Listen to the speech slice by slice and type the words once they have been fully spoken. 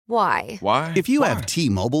Why? Why? If you have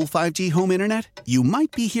T-Mobile 5G home internet, you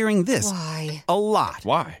might be hearing this Why? a lot.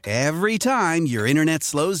 Why? Every time your internet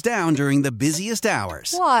slows down during the busiest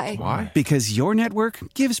hours. Why? Why? Because your network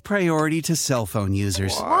gives priority to cell phone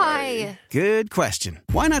users. Why? Good question.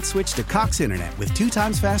 Why not switch to Cox Internet with 2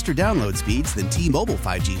 times faster download speeds than T-Mobile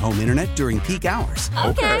 5G home internet during peak hours?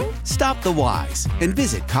 Okay. Stop the whys and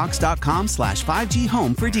visit cox.com/5G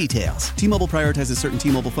home for details. T-Mobile prioritizes certain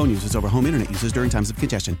T-Mobile phone users over home internet users during times of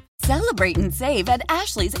congestion. Celebrate and save at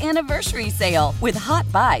Ashley's Anniversary Sale. With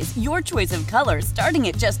Hot Buys, your choice of colors starting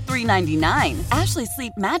at just $3.99. Ashley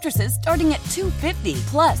Sleep mattresses starting at $2.50.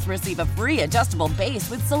 Plus, receive a free adjustable base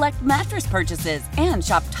with select mattress purchases. And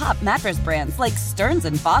shop top mattress brands like Stearns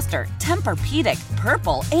 & Foster, Tempur-Pedic,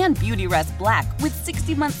 Purple, and Beautyrest Black with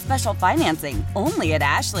 60-month special financing. Only at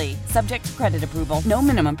Ashley. Subject to credit approval. No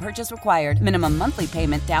minimum purchase required. Minimum monthly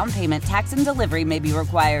payment, down payment, tax, and delivery may be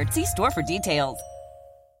required. See store for details.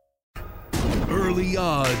 Early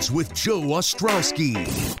Odds with Joe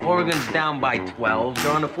Ostrowski. Oregon's down by 12.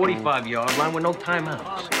 They're on the 45-yard line with no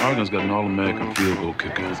timeouts. Oregon's got an All-American field goal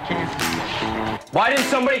kicker. Why didn't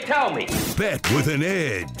somebody tell me? Bet with an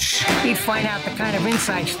edge. He'd find out the kind of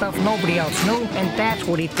inside stuff nobody else knew, and that's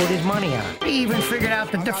what he put his money on. He even figured out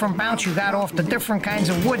the different bounce you got off the different kinds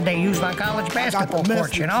of wood they used on college basketball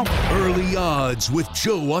courts, you know? Early Odds with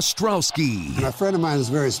Joe Ostrowski. And a friend of mine is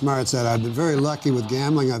very smart, said, I've been very lucky with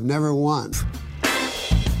gambling. I've never won.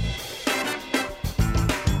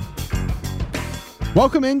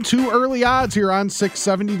 Welcome into Early Odds here on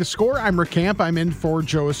 670 The Score. I'm Rick Camp. I'm in for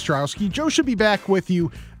Joe Ostrowski. Joe should be back with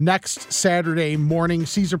you next Saturday morning.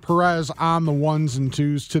 Cesar Perez on the ones and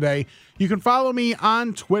twos today. You can follow me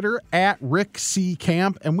on Twitter at Rick C.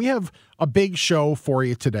 Camp, and we have a big show for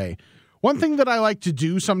you today. One thing that I like to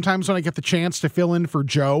do sometimes when I get the chance to fill in for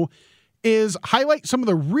Joe is highlight some of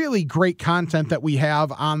the really great content that we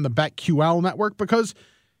have on the BetQL network because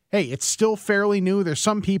hey, it's still fairly new. There's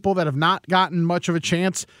some people that have not gotten much of a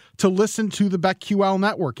chance to listen to the BetQL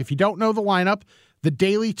network. If you don't know the lineup, the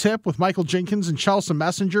Daily Tip with Michael Jenkins and Chelsea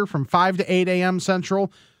Messenger from 5 to 8 a.m.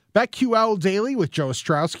 Central. BetQL Daily with Joe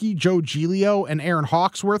Ostrowski, Joe Giglio, and Aaron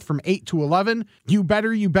Hawksworth from 8 to 11. You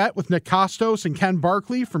Better You Bet with Nick Kostos and Ken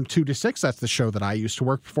Barkley from 2 to 6. That's the show that I used to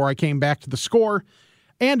work before I came back to the Score.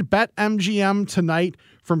 And BetMGM tonight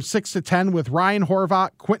from 6 to 10 with Ryan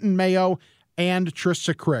Horvath, Quentin Mayo, and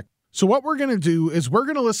Trista Crick. So what we're going to do is we're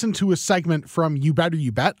going to listen to a segment from You Better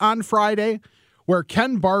You Bet on Friday where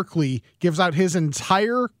Ken Barkley gives out his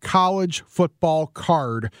entire college football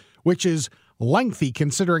card, which is lengthy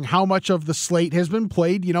considering how much of the slate has been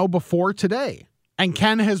played, before today. And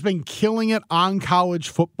Ken has been killing it on college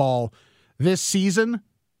football this season.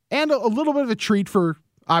 And a little bit of a treat for,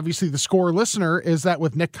 obviously, the Score listener is that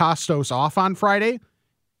with Nick Kostos off on Friday,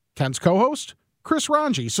 Ken's co-host, Chris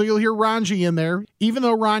Ranji. So you'll hear Ranji in there. Even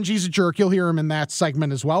though Ranji's a jerk, you'll hear him in that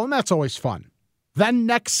segment as well, and that's always fun. Then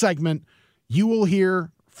next segment, you will hear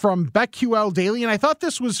from BetQL Daily, and I thought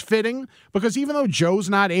this was fitting because even though Joe's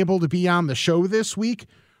not able to be on the show this week,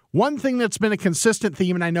 one thing that's been a consistent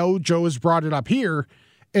theme, and I know Joe has brought it up here,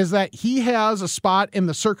 is that he has a spot in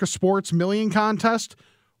the Circa Sports Million Contest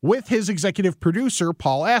with his executive producer,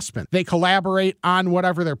 Paul Aspen. They collaborate on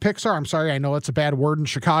whatever their picks are. I'm sorry, I know that's a bad word in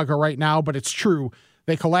Chicago right now, but it's true.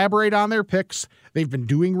 They collaborate on their picks. They've been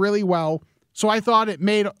doing really well. So I thought it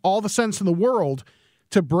made all the sense in the world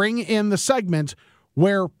to bring in the segment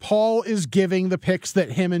where Paul is giving the picks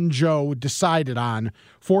that him and Joe decided on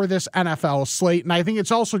for this NFL slate. And I think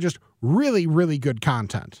it's also just really, really good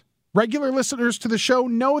content. Regular listeners to the show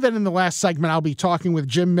know that in the last segment, I'll be talking with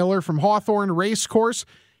Jim Miller from Hawthorne Racecourse.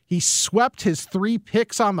 He swept his 3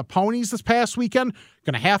 picks on the ponies this past weekend.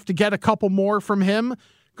 Going to have to get a couple more from him.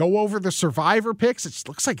 Go over the Survivor picks. It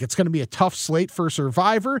looks like it's going to be a tough slate for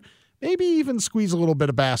Survivor. Maybe even squeeze a little bit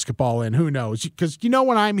of basketball in. Who knows? Because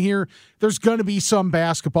when I'm here, there's going to be some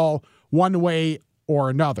basketball one way or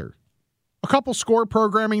another. A couple Score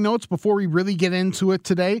programming notes before we really get into it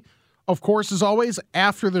today. Of course, as always,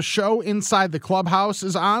 after the show, Inside the Clubhouse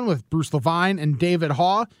is on with Bruce Levine and David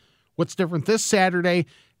Haw. What's different this Saturday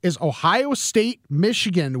is Ohio State,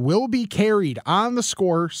 Michigan will be carried on the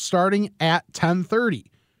Score starting at 10:30.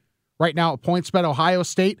 Right now at PointsBet, Ohio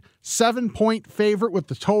State, 7-point favorite with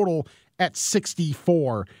the total at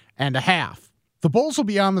 64.5. The Bulls will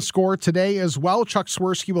be on the Score today as well. Chuck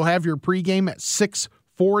Swirsky will have your pregame at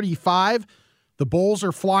 6:45. The Bulls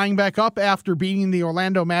are flying back up after beating the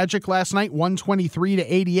Orlando Magic last night,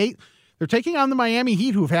 123-88. They're taking on the Miami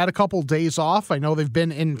Heat, who've had a couple days off. I know they've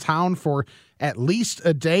been in town for at least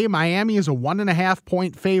a day. Miami is a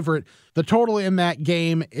 1.5-point favorite. The total in that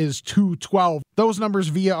game is 212. Those numbers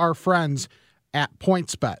via our friends at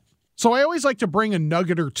PointsBet. So I always like to bring a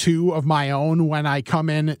nugget or two of my own when I come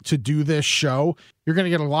in to do this show. You're going to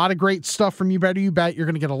get a lot of great stuff from You Better You Bet. You're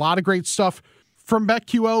going to get a lot of great stuff from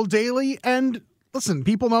BetQL Daily. And listen,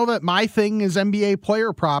 people know that my thing is NBA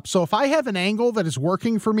player props. So if I have an angle that is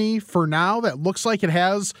working for me for now that looks like it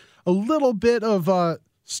has a little bit of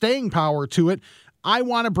staying power to it, I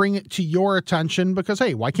want to bring it to your attention because,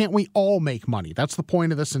 hey, why can't we all make money? That's the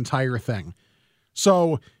point of this entire thing.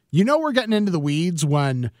 So, we're getting into the weeds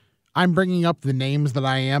when I'm bringing up the names that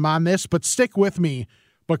I am on this, but stick with me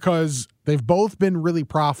because they've both been really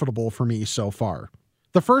profitable for me so far.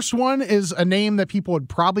 The first one is a name that people would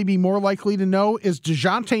probably be more likely to know is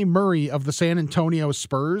DeJounte Murray of the San Antonio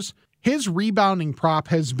Spurs. His rebounding prop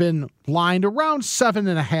has been lined around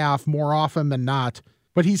 7.5 more often than not,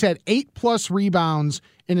 but he's had 8+ rebounds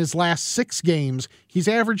in his last 6 games. He's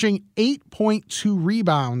averaging 8.2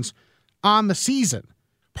 rebounds on the season.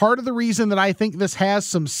 Part of the reason that I think this has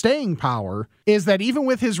some staying power is that even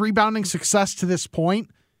with his rebounding success to this point,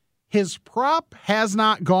 his prop has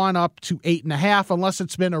not gone up to 8.5 unless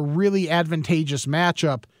it's been a really advantageous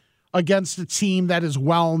matchup against a team that is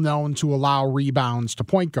well known to allow rebounds to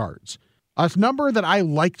point guards. A number that I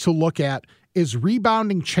like to look at is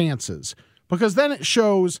rebounding chances, because then it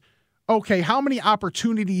shows, okay, how many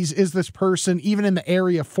opportunities is this person even in the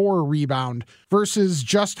area for a rebound versus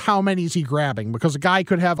just how many is he grabbing? Because a guy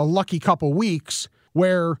could have a lucky couple weeks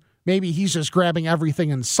where maybe he's just grabbing everything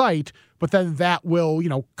in sight, but then that will,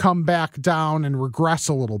 come back down and regress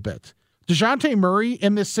a little bit. DeJounte Murray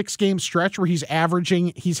in this 6-game stretch where he's had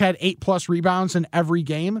 8+ rebounds in every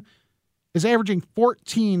game, is averaging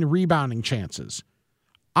 14 rebounding chances.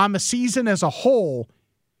 On the season as a whole,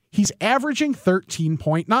 he's averaging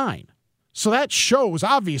 13.9. So that shows,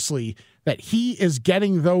 obviously, that he is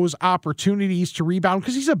getting those opportunities to rebound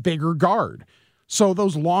because he's a bigger guard. So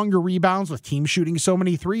those longer rebounds with teams shooting so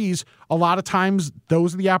many threes, a lot of times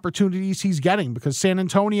those are the opportunities he's getting because San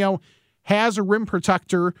Antonio has a rim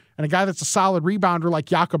protector and a guy that's a solid rebounder like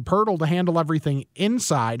Jakob Poeltl to handle everything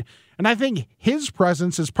inside. And I think his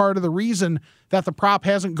presence is part of the reason that the prop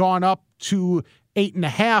hasn't gone up to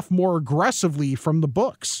 8.5 more aggressively from the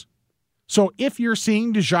books. So if you're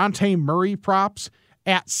seeing DeJounte Murray props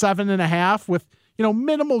at 7.5 with,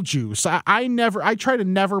 minimal juice, I try to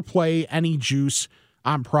never play any juice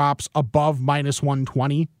on props above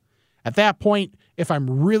 -120. At that point, if I'm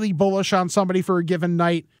really bullish on somebody for a given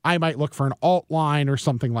night, I might look for an alt line or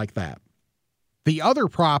something like that. The other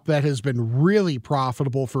prop that has been really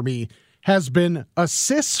profitable for me has been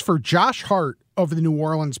assists for Josh Hart of the New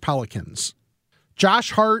Orleans Pelicans.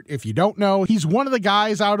 Josh Hart, if you don't know, he's one of the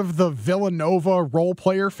guys out of the Villanova role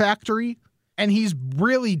player factory, and he's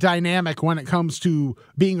really dynamic when it comes to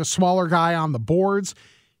being a smaller guy on the boards.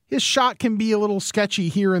 His shot can be a little sketchy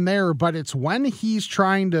here and there, but it's when he's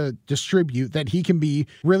trying to distribute that he can be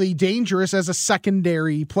really dangerous as a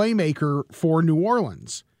secondary playmaker for New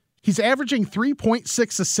Orleans. He's averaging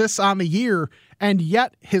 3.6 assists on the year, and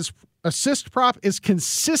yet his assist prop is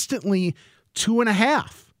consistently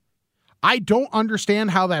 2.5. I don't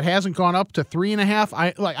understand how that hasn't gone up to 3.5.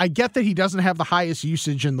 I get that he doesn't have the highest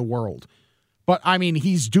usage in the world, but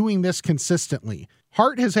he's doing this consistently.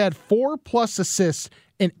 Hart has had 4+ assists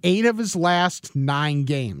in 8 of his last 9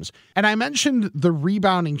 games. And I mentioned the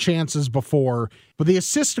rebounding chances before, but the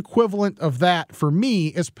assist equivalent of that for me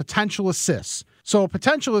is potential assists. So a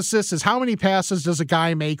potential assist is how many passes does a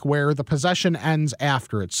guy make where the possession ends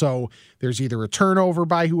after it. So there's either a turnover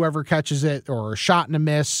by whoever catches it or a shot and a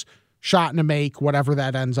miss, shot and a make, whatever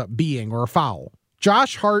that ends up being, or a foul.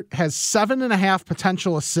 Josh Hart has 7.5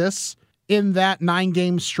 potential assists in that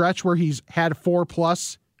 9-game stretch where he's had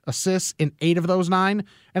 4+ assists in 8 of those 9.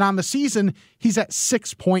 And on the season, he's at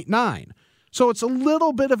 6.9. So it's a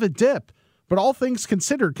little bit of a dip, but all things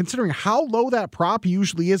considered, considering how low that prop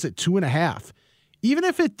usually is at 2.5, even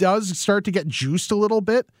if it does start to get juiced a little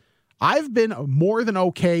bit, I've been more than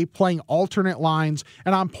okay playing alternate lines.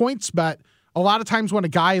 And on PointsBet, a lot of times when a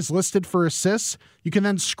guy is listed for assists, you can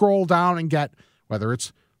then scroll down and get whether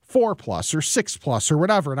it's 4+ or 6+ or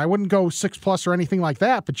whatever. And I wouldn't go 6+ or anything like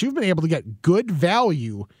that, but you've been able to get good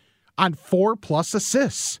value on 4+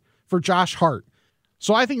 assists for Josh Hart.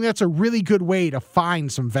 So I think that's a really good way to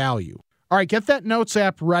find some value. All right, get that Notes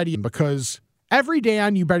app ready because every day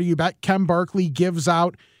on You Better You Bet, Ken Barkley gives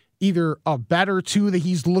out either a bet or two that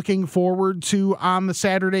he's looking forward to on the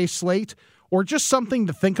Saturday slate or just something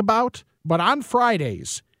to think about. But on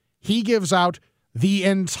Fridays, he gives out the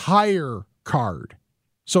entire card.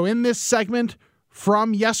 So in this segment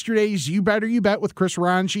from yesterday's You Better You Bet with Chris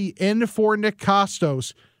Ranji in for Nick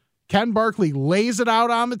Kostos, Ken Barkley lays it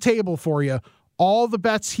out on the table for you, all the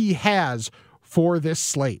bets he has for this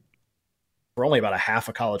slate. For only about a half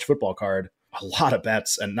a college football card, a lot of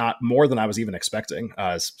bets and not more than I was even expecting.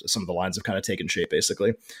 Some of the lines have kind of taken shape,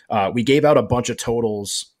 basically. We gave out a bunch of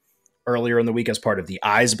totals earlier in the week as part of the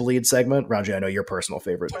Eyes Bleed segment. Ranji, I know your personal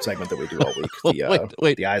favorite segment that we do all week.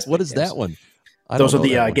 Wait, the Eyes Bleed what is games. that one? Those are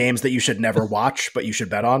the games that you should never watch, but you should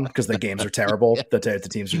bet on because the games are terrible. The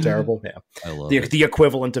teams are terrible. Yeah, I love the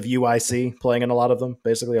equivalent of UIC playing in a lot of them,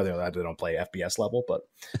 basically. Other than that, they don't play FBS level, but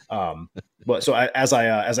so as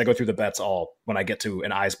I go through the bets, when I get to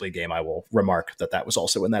an Eyes Bleed game, I will remark that was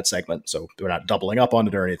also in that segment. So we're not doubling up on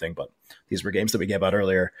it or anything, but these were games that we gave out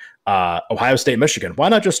earlier. Ohio State, Michigan. Why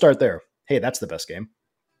not just start there? Hey, that's the best game.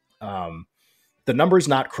 The number's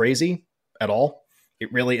not crazy at all.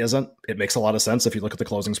 It really isn't. It makes a lot of sense if you look at the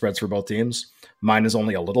closing spreads for both teams. Mine is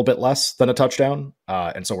only a little bit less than a touchdown.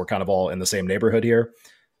 And so we're kind of all in the same neighborhood here.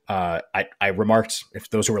 I remarked, if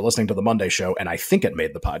those who were listening to the Monday show, and I think it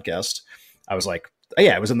made the podcast, I was like,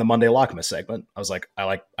 yeah, it was in the Monday Lockmas segment. I was like, I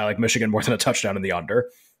like Michigan more than a touchdown in the under.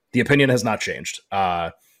 The opinion has not changed.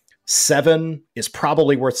 7 is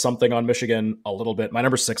probably worth something on Michigan a little bit. My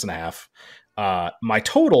number's 6.5. My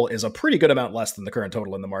total is a pretty good amount less than the current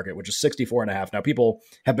total in the market, which is 64.5. Now, people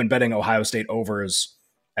have been betting Ohio State overs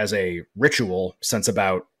as a ritual since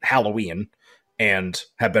about Halloween and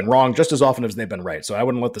have been wrong just as often as they've been right. So I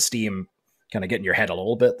wouldn't let the steam kind of get in your head a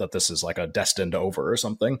little bit that this is like a destined over or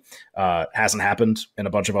something. Hasn't happened in a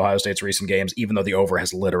bunch of Ohio State's recent games, even though the over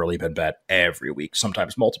has literally been bet every week,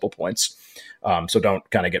 sometimes multiple points. So don't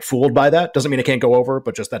kind of get fooled by that. Doesn't mean it can't go over,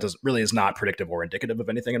 but just that really is not predictive or indicative of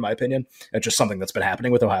anything, in my opinion. It's just something that's been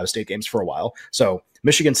happening with Ohio State games for a while. So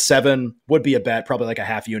Michigan 7 would be a bet, probably like a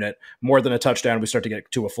half unit, more than a touchdown. We start to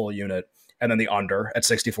get to a full unit. And then the under at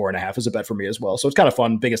 64.5 is a bet for me as well. So it's kind of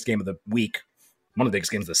fun. Biggest game of the week, one of the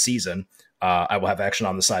biggest games of the season. I will have action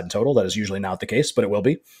on the side and total. That is usually not the case, but it will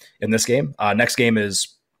be in this game. Next game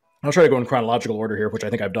is, I'll try to go in chronological order here, which I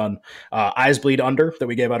think I've done. Eyes Bleed under that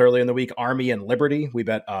we gave out earlier in the week. Army and Liberty. We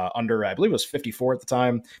bet under, I believe it was 54 at the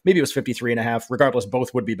time. Maybe it was 53.5. Regardless,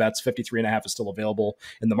 both would be bets. 53.5 is still available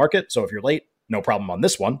in the market. So if you're late, no problem on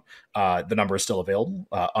this one. The number is still available.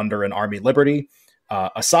 Under an Army Liberty.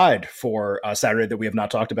 Aside for Saturday that we have not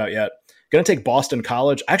talked about yet, going to take Boston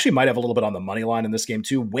College. I actually might have a little bit on the money line in this game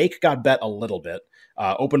too. Wake got bet a little bit.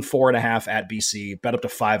 Open 4.5 at BC, bet up to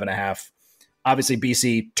 5.5. Obviously,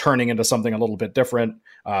 BC turning into something a little bit different.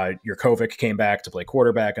 Jurkovec came back to play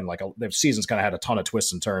quarterback, and their season's kind of had a ton of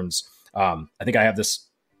twists and turns. I think I have this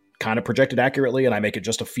kind of projected accurately, and I make it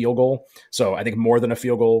just a field goal. So I think more than a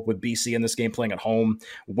field goal with BC in this game playing at home.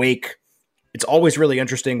 Wake, it's always really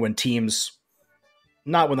interesting when teams,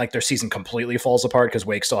 not when their season completely falls apart because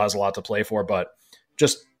Wake still has a lot to play for, but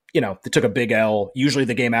just, they took a big L. Usually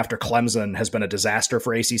the game after Clemson has been a disaster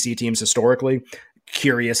for ACC teams historically.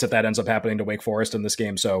 Curious if that ends up happening to Wake Forest in this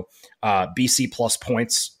game. So BC plus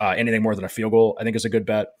points, anything more than a field goal, I think is a good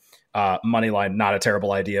bet. Money line, not a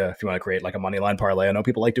terrible idea if you want to create a money line parlay. I know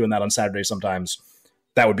people like doing that on Saturday sometimes.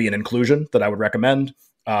 That would be an inclusion that I would recommend.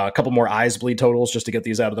 A couple more Eyes Bleed totals just to get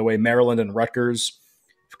these out of the way. Maryland and Rutgers.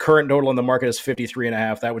 Current total in the market is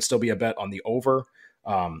 53.5. That would still be a bet on the over.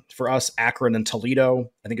 For us, Akron and Toledo,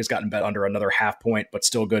 I think has gotten bet under another half point, but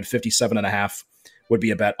still good. 57.5 would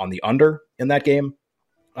be a bet on the under in that game.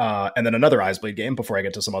 And then another Eyes Bleed game before I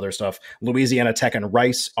get to some other stuff. Louisiana Tech and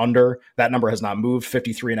Rice under. That number has not moved.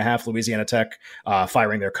 53.5. Louisiana Tech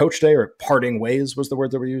firing their coach day, or parting ways was the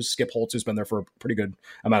word that we used. Skip Holtz, who's been there for a pretty good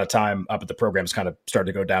amount of time, but the program's kind of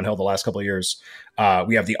started to go downhill the last couple of years.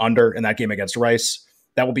 We have the under in that game against Rice.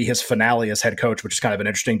 That will be his finale as head coach, which is kind of an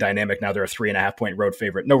interesting dynamic. Now they're a 3.5 point road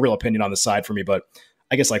favorite. No real opinion on the side for me, but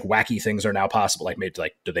I guess wacky things are now possible.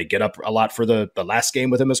 Do they get up a lot for the last game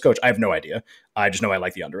with him as coach? I have no idea. I just know I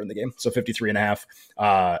like the under in the game. So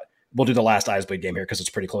 53.5. We'll do the last Eyes Bleed game here because it's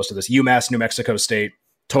pretty close to this. UMass, New Mexico State.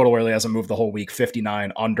 Total really hasn't moved the whole week.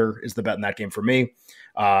 59 under is the bet in that game for me.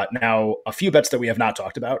 Now, a few bets that we have not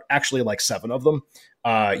talked about, actually 7 of them.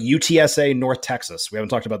 UTSA, North Texas. We haven't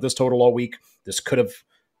talked about this total all week. This could have,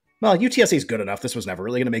 UTSA is good enough. This was never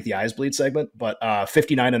really going to make the Eyes Bleed segment, but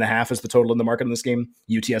 59.5 is the total in the market in this game.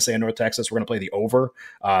 UTSA and North Texas. We're going to play the over.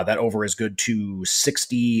 That over is good to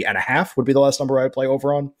 60.5 would be the last number I would play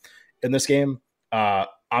over on in this game.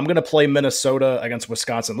 I'm going to play Minnesota against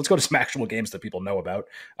Wisconsin. Let's go to some actual games that people know about.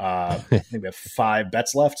 I think we have 5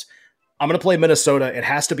 bets left. I'm going to play Minnesota. It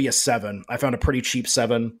has to be a 7. I found a pretty cheap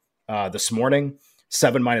 7 this morning.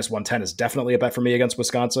 7 minus 110 is definitely a bet for me against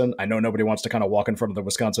Wisconsin. I know nobody wants to kind of walk in front of the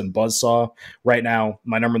Wisconsin buzzsaw right now.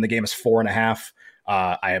 My number in the game is 4.5.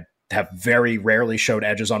 I have very rarely showed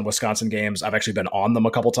edges on Wisconsin games. I've actually been on them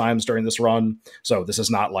a couple times during this run. So this is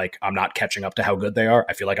not like I'm not catching up to how good they are.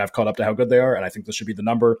 I feel like I've caught up to how good they are, and I think this should be the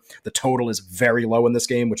number. The total is very low in this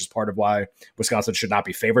game, which is part of why Wisconsin should not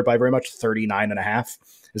be favored by very much. 39.5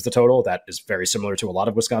 is the total. That is very similar to a lot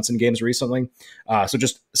of Wisconsin games recently. So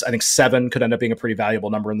just, I think 7 could end up being a pretty valuable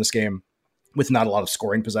number in this game, with not a lot of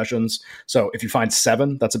scoring possessions. So if you find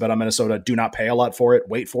 7, that's a bet on Minnesota. Do not pay a lot for it.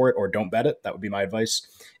 Wait for it or don't bet it. That would be my advice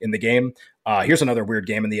in the game. Here's another weird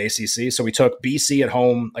game in the ACC. So we took BC at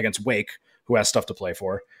home against Wake, who has stuff to play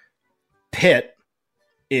for. Pitt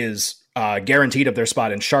is guaranteed of their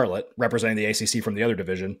spot in Charlotte, representing the ACC from the other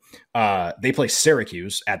division. They play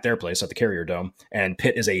Syracuse at their place at the Carrier Dome, and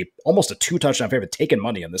Pitt is almost a 2-touchdown favorite, taking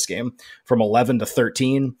money in this game from 11 to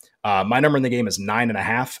 13. My number in the game is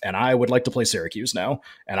 9.5, and I would like to play Syracuse now.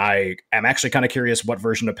 And I am actually kind of curious what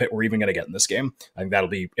version of Pitt we're even going to get in this game. I think that'll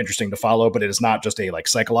be interesting to follow, but it is not just a like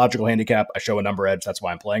psychological handicap. I show a number edge. That's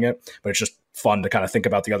why I'm playing it, but it's just fun to kind of think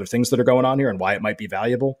about the other things that are going on here and why it might be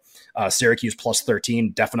valuable. Syracuse plus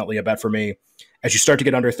 13, definitely a bet for me. As you start to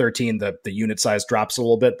get under 13, the unit size drops a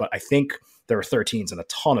little bit, but I think there are 13s in a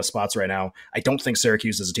ton of spots right now. I don't think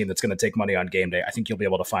Syracuse is a team that's going to take money on game day. I think you'll be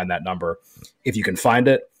able to find that number if you can find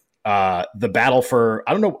it. The battle for,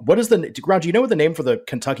 I don't know, what is Ron, do you know what the name for the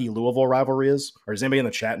Kentucky-Louisville rivalry is? Or does anybody in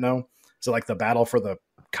the chat know? Is it like the battle for the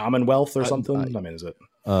Commonwealth or something? I mean, is it?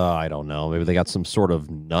 I don't know. Maybe they got some sort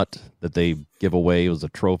of nut that they give away. It was a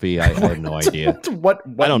trophy. I have no idea. what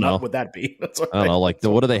I don't know. Would that be? I don't know. Like,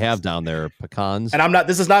 what do they have down there? Pecans? And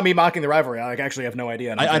this is not me mocking the rivalry. I actually have no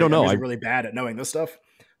idea. I don't know. I'm really bad at knowing this stuff.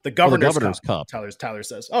 The Governor's Cup. Tyler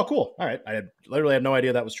says. Oh, cool. All right. I literally had no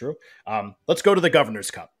idea that was true. Let's go to the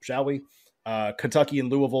Governor's Cup, shall we? Kentucky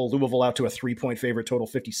and Louisville. Louisville out to a 3-point favorite, total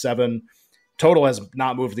 57. Total has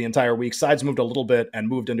not moved the entire week. Sides moved a little bit and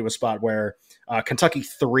moved into a spot where Kentucky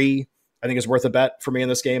 3, I think, is worth a bet for me in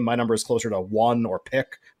this game. My number is closer to 1 or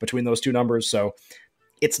pick between those two numbers. So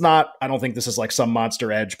it's not, I don't think this is like some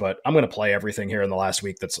monster edge, but I'm going to play everything here in the last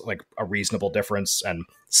week that's like a reasonable difference. And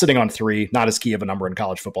sitting on 3, not as key of a number in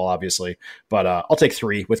college football, obviously, but I'll take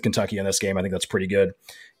 3 with Kentucky in this game. I think that's pretty good.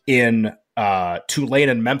 In Tulane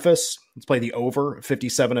and Memphis, let's play the over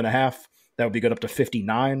 57.5. That would be good up to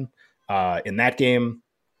 59 in that game.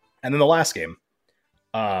 And then the last game,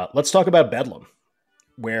 let's talk about Bedlam,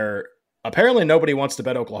 where apparently nobody wants to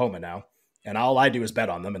bet Oklahoma now. And all I do is bet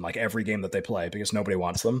on them in like every game that they play because nobody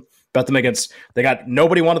wants them. Bet them against,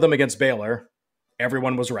 nobody wanted them against Baylor.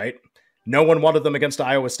 Everyone was right. No one wanted them against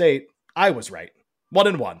Iowa State. I was right.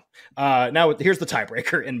 1-1. Now here's the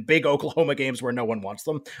tiebreaker in big Oklahoma games where no one wants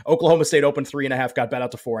them. Oklahoma State opened 3.5, got bet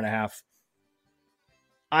out to 4.5.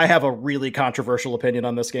 I have a really controversial opinion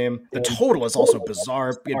on this game. The total is also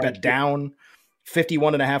bizarre. It bet down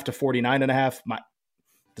 51.5 to 49.5.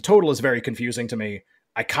 The total is very confusing to me.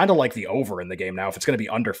 I kind of like the over in the game now. If it's going to be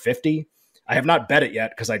under 50, I have not bet it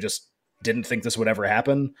yet because I just didn't think this would ever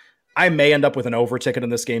happen. I may end up with an over ticket in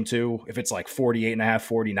this game too. If it's like 48.5,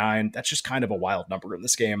 49, that's just kind of a wild number in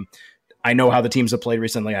this game. I know how the teams have played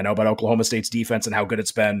recently. I know about Oklahoma State's defense and how good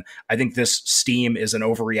it's been. I think this steam is an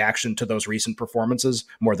overreaction to those recent performances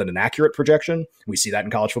more than an accurate projection. We see that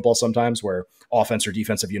in college football sometimes where offense or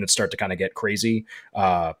defensive units start to kind of get crazy,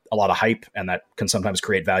 a lot of hype, and that can sometimes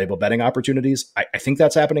create valuable betting opportunities. I think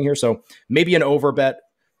that's happening here. So maybe an over bet,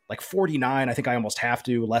 like 49. I think I almost have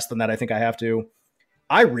to. Less than that, I think I have to.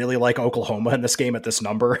 I really like Oklahoma in this game at this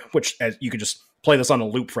number, which you could just play this on a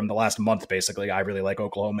loop from the last month, basically. I really like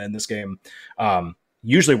Oklahoma in this game.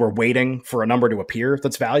 Usually we're waiting for a number to appear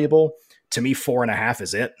that's valuable. To me, 4.5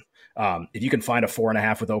 is it. If you can find a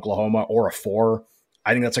 4.5 with Oklahoma or a 4,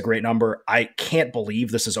 I think that's a great number. I can't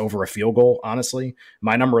believe this is over a field goal, honestly.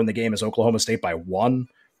 My number in the game is Oklahoma State by 1.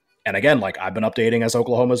 And again, like I've been updating as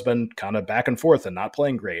Oklahoma's been kind of back and forth and not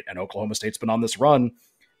playing great. And Oklahoma State's been on this run.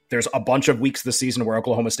 There's a bunch of weeks this season where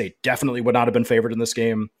Oklahoma State definitely would not have been favored in this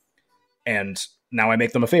game. And now I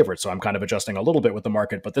make them a favorite. So I'm kind of adjusting a little bit with the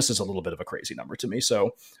market, but this is a little bit of a crazy number to me.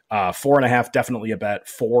 So 4.5, definitely a bet.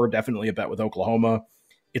 4, definitely a bet with Oklahoma.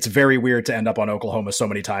 It's very weird to end up on Oklahoma so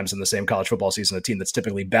many times in the same college football season, a team that's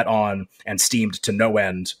typically bet on and steamed to no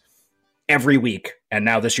end every week. And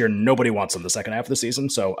now this year, nobody wants them the second half of the season.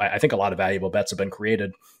 So I think a lot of valuable bets have been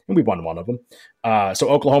created, and we won one of them. So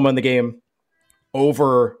Oklahoma in the game,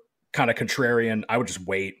 over kind of contrarian. I would just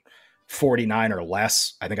wait 49 or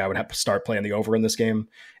less. I think I would have to start playing the over in this game.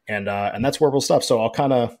 And that's where we'll stop. So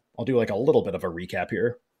I'll do like a little bit of a recap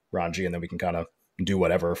here, Ranji, and then we can kind of do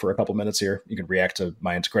whatever for a couple minutes here. You can react to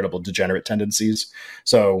my incredible degenerate tendencies.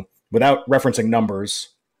 So without referencing numbers,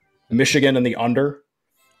 Michigan and the under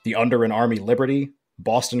in Army Liberty,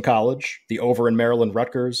 Boston College, the over in Maryland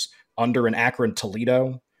Rutgers, under in Akron,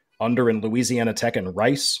 Toledo, under in Louisiana Tech and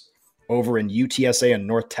Rice, over in UTSA and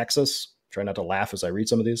North Texas. Try not to laugh as I read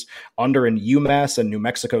some of these. Under in UMass and New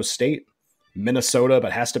Mexico State, Minnesota,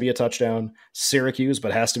 but has to be a touchdown, Syracuse,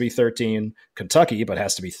 but has to be 13, Kentucky, but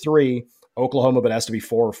has to be 3, Oklahoma, but has to be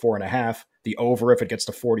 4 or 4.5, the over if it gets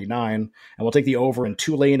to 49, and we'll take the over in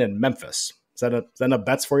Tulane and Memphis. Is that enough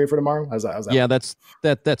bets for you for tomorrow? How's that? Yeah,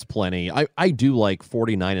 that's plenty. I do like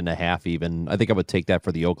 49.5 even. I think I would take that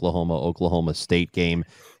for the Oklahoma State game.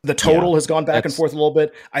 The total has gone back and forth a little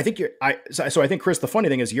bit. I think so I think, Chris, the funny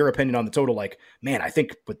thing is your opinion on the total, like, man, I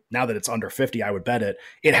think now that it's under 50, I would bet it.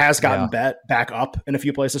 It has gotten bet back up in a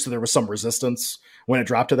few places. So there was some resistance when it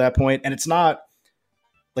dropped to that point. And it's not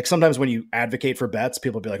like sometimes when you advocate for bets,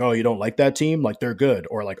 people will be like, oh, you don't like that team? Like they're good.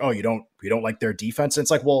 Or like, oh, you don't like their defense. And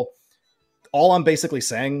it's like, well, all I'm basically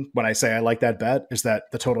saying when I say I like that bet is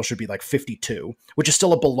that the total should be like 52, which is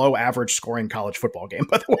still a below average scoring college football game,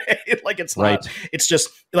 by the way. Like it's not, it's just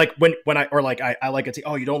like when I like a team.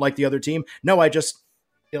 Oh, you don't like the other team? No,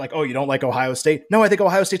 you're like, oh, you don't like Ohio State? No, I think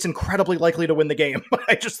Ohio State's incredibly likely to win the game.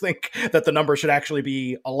 I just think that the number should actually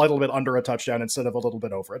be a little bit under a touchdown instead of a little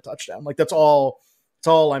bit over a touchdown. Like that's all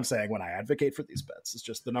I'm saying when I advocate for these bets. It's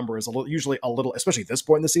just the number is usually a little, especially at this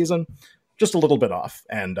point in the season, just a little bit off.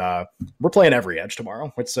 And we're playing every edge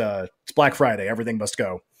tomorrow. It's Black Friday. Everything must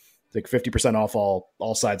go. I think 50% off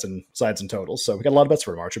all sides and totals. So we got a lot of bets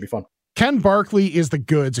for tomorrow. It should be fun. Ken Barkley is the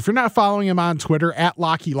goods. If you're not following him on Twitter at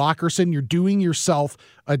Lockie Lockerson, you're doing yourself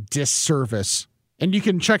a disservice. And you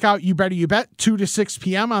can check out You Better You Bet 2 to 6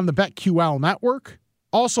 p.m. on the BetQL network.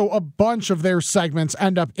 Also, a bunch of their segments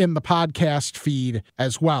end up in the podcast feed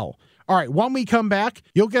as well. All right, when we come back,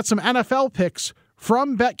 you'll get some NFL picks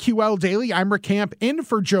from BetQL Daily. I'm Rick Camp in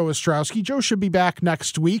for Joe Ostrowski. Joe should be back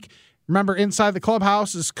next week. Remember, Inside the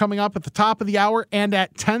Clubhouse is coming up at the top of the hour, and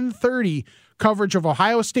at 10:30, coverage of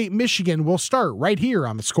Ohio State, Michigan will start right here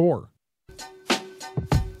on The Score.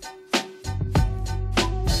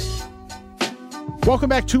 Welcome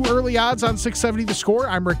back to Early Odds on 670 The Score.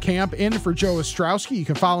 I'm Rick Camp in for Joe Ostrowski. You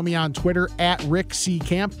can follow me on Twitter at Rick C.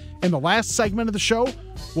 Camp. In the last segment of the show,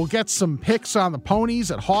 we'll get some picks on the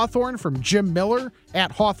ponies at Hawthorne from Jim Miller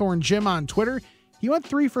at Hawthorne Jim on Twitter. He went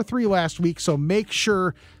 3 for 3 last week, so make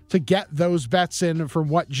sure to get those bets in from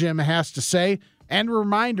what Jim has to say. And a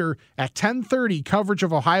reminder, at 10:30, coverage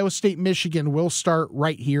of Ohio State, Michigan will start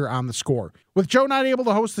right here on The Score. With Joe not able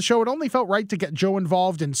to host the show, it only felt right to get Joe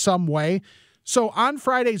involved in some way. So on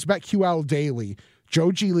Friday's BetQL Daily,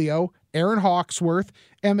 Joe Giglio, Aaron Hawksworth,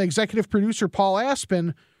 and the executive producer Paul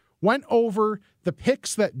Aspen went over the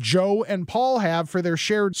picks that Joe and Paul have for their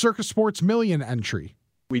shared Circus Sports Million entry.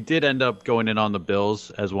 We did end up going in on the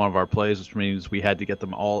Bills as one of our plays, which means we had to get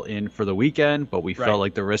them all in for the weekend, but we felt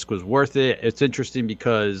like the risk was worth it. It's interesting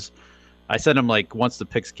because I sent them like once the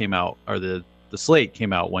picks came out, or the slate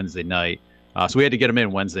came out Wednesday night. So we had to get them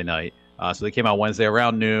in Wednesday night. So they came out Wednesday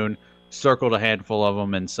around noon, circled a handful of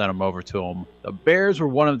them and sent them over to them. The Bears were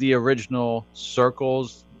one of the original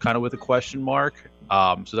circles, kind of with a question mark.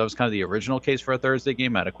 So that was kind of the original case for a Thursday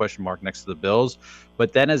game. I had a question mark next to the Bills.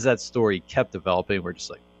 But then as that story kept developing, we're just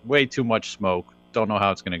like, way too much smoke. Don't know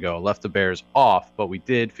how it's going to go. Left the Bears off, but we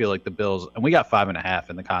did feel like the Bills, and we got 5.5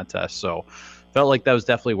 in the contest. So felt like that was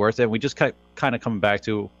definitely worth it. And we just kind of coming back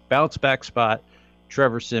to bounce back spot,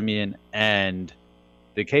 Trevor Siemian, and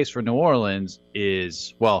the case for New Orleans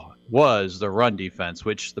was the run defense,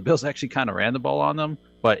 which the Bills actually kind of ran the ball on them.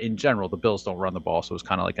 But in general, the Bills don't run the ball, so it's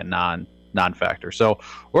kind of like a non-factor. So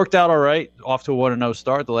worked out all right. Off to a 1-0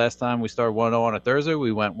 start. The last time we started 1-0 on a Thursday,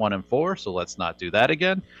 we went 1-4. So let's not do that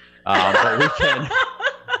again. But we can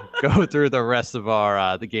go through the rest of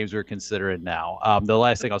our the games we're considering now. The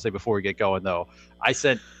last thing I'll say before we get going, though, I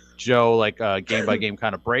sent Joe like a game-by-game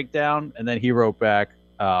kind of breakdown, and then he wrote back,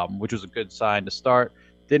 which was a good sign to start.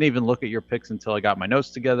 Didn't even look at your picks until I got my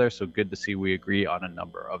notes together. So good to see we agree on a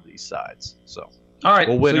number of these sides. So all right,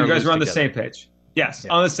 so you guys are on the same page. Yes,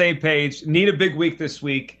 on the same page. Need a big week this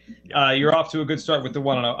week. You're off to a good start with the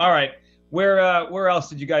 1-0. All right, where else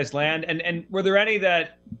did you guys land? And were there any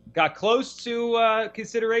that got close to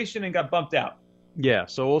consideration and got bumped out? Yeah,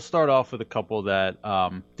 so we'll start off with a couple that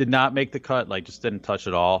did not make the cut, like just didn't touch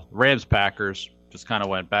at all. Rams-Packers just kind of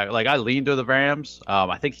went back. Like I leaned to the Rams.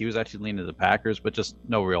 I think he was actually leaning to the Packers, but just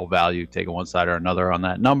no real value taking one side or another on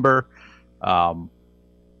that number.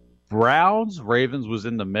 Ravens was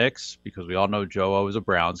in the mix because we all know Joe is a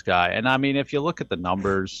Browns guy. And I mean, if you look at the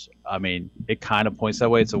numbers, I mean, it kind of points that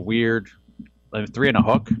way. It's a weird 3 and a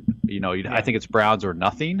hook. You know, I think it's Browns or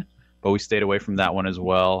nothing, but we stayed away from that one as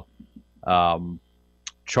well.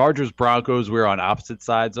 Chargers, Broncos, we're on opposite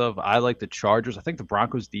sides of. I like the Chargers. I think the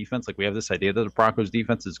Broncos defense, like we have this idea that the Broncos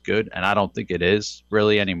defense is good, and I don't think it is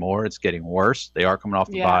really anymore. It's getting worse. They are coming off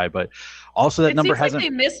the bye, but also that number hasn't.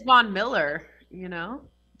 Like they missed Von Miller, you know?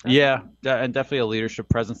 Yeah, and definitely a leadership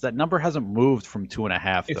presence. That number hasn't moved from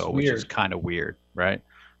 2.5 though, which is kind of weird, right?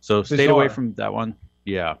 So stayed away from that one.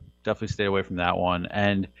 Yeah, definitely stayed away from that one.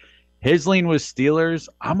 And his lean was Steelers.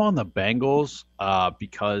 I'm on the Bengals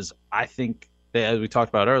because I think, as we talked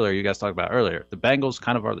about earlier, you guys talked about earlier, the Bengals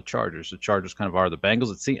kind of are the Chargers. The Chargers kind of are the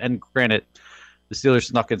Bengals. And granted, the Steelers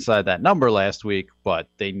snuck inside that number last week, but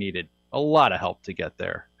they needed a lot of help to get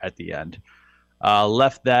there at the end.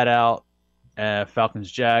 Left that out.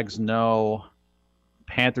 Falcons, Jags, no.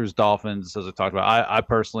 Panthers, Dolphins, as I talked about. I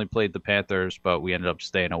personally played the Panthers, but we ended up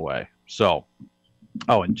staying away. So,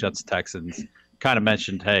 and Jets, Texans. Kind of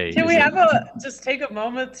mentioned, hey. Can we just take a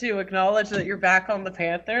moment to acknowledge that you're back on the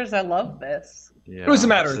Panthers? I love this. Yeah, it was a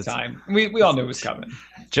matter of time. We all knew it was coming.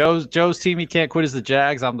 Joe's team he can't quit is the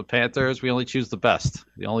Jags. I'm the Panthers. We only choose the best.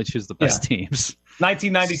 We only choose the best teams.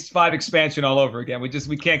 1995 expansion all over again.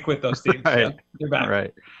 We can't quit those teams. Right. So you're back.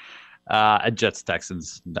 Right. And Jets,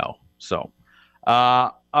 Texans, no. So,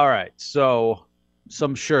 all right. So,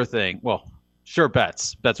 some sure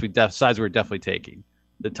bets. Sides we're definitely taking.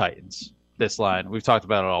 The Titans. This line, we've talked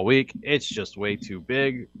about it all week. It's just way too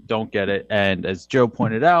big. Don't get it. And as Joe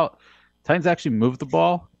pointed out, Titans actually moved the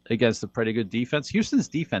ball against a pretty good defense. Houston's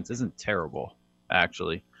defense isn't terrible,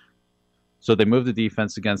 actually. So they moved the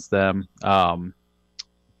defense against them.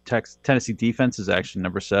 Tennessee defense is actually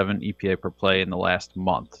number 7 EPA per play in the last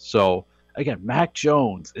month. So again, Mac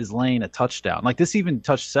Jones is laying a touchdown. Like this even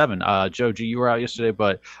touched 7. Joe G, you were out yesterday,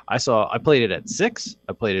 but I played it at 6.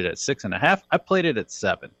 I played it at 6.5. I played it at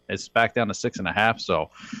 7. It's back down to 6.5. So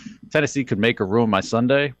Tennessee could make or ruin my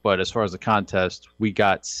Sunday, but as far as the contest, we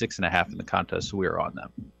got 6.5 in the contest, so we were on them.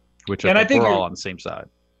 Which I think we're all on the same side.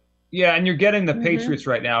 Yeah, and you're getting the Patriots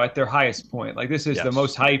right now at their highest point. Like this is the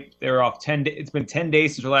most hype. They're off 10. It's been 10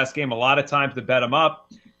 days since their last game. A lot of times to bet them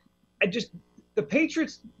up. The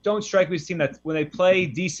Patriots don't strike me as a team that when they play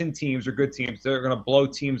decent teams or good teams, they're going to blow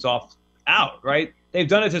teams out, right? They've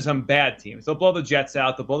done it to some bad teams. They'll blow the Jets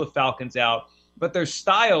out. They'll blow the Falcons out. But their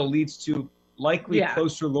style leads to likely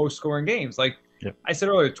closer, low-scoring games. Like I said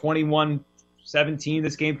earlier, 21-17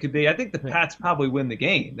 this game could be. I think the Pats probably win the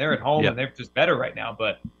game. They're at home and they're just better right now,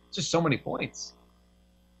 but just so many points.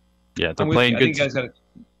 Yeah, they're playing good.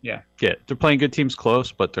 Yeah, they're playing good teams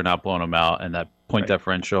close, but they're not blowing them out. And that point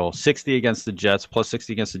differential, 60 against the Jets, plus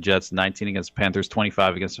 60 against the Jets, 19 against the Panthers,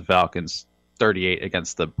 25 against the Falcons, 38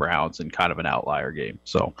 against the Browns, and kind of an outlier game.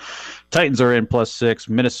 So Titans are in plus 6.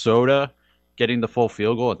 Minnesota getting the full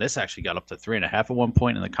field goal. And this actually got up to 3.5 at one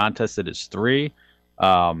point. In the contest, it is 3.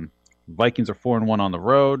 Vikings are 4-1 on the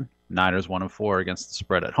road. Niners 1-4 against the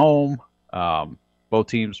spread at home. Both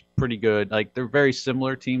teams pretty good. Like they're very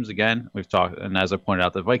similar teams. Again, we've talked, and as I pointed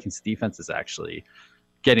out, the Vikings defense is actually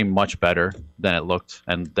getting much better than it looked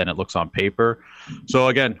and than it looks on paper. So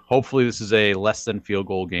again, hopefully this is a less than field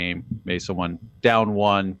goal game. Maybe someone down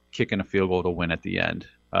 1, kicking a field goal to win at the end,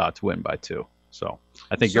 to win by 2. So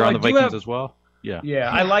I think you're on the Vikings as well. Yeah. Yeah,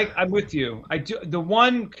 I'm with you. I do. The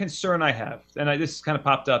one concern I have, and this kind of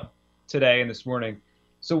popped up today and this morning.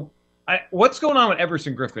 So what's going on with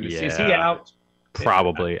Everson Griffin? Is he out?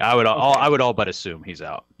 Probably. I would all but assume he's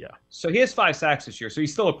out. Yeah. So he has 5 sacks this year. So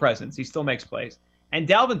he's still a presence. He still makes plays. And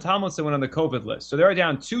Dalvin Tomlinson went on the COVID list. So they're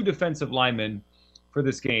down 2 defensive linemen for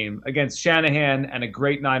this game against Shanahan and a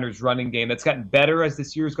great Niners running game that's gotten better as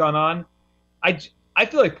this year's gone on. I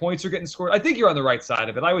feel like points are getting scored. I think you're on the right side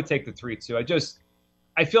of it. I would take the 3-2.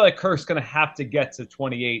 I feel like Kirk's going to have to get to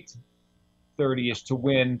 28, 30-ish to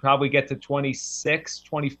win, probably get to 26,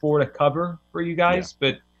 24 to cover for you guys.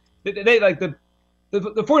 Yeah. But they like the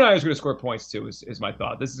 49ers are going to score points too, is my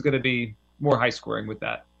thought. This is going to be more high scoring with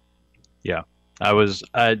that. Yeah.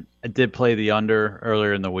 I did play the under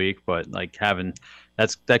earlier in the week, but like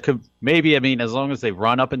that could maybe, I mean, as long as they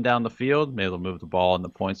run up and down the field, maybe they'll move the ball and the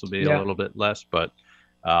points will be a little bit less. But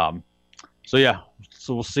so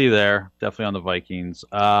we'll see there. Definitely on the Vikings.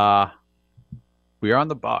 We are on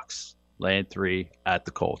the Bucs, laying 3 at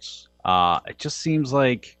the Colts. It just seems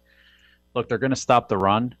like, look, they're going to stop the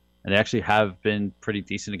run, and they actually have been pretty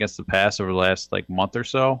decent against the pass over the last month or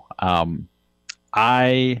so.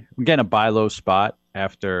 I'm getting a buy low spot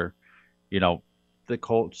after, the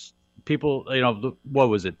Colts. People, what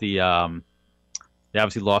was it? They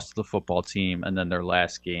obviously lost to the football team, and then their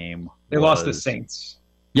last game they lost the Saints.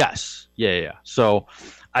 Yes, yeah. So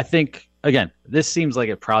I think again, this seems like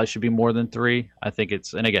it probably should be more than 3. I think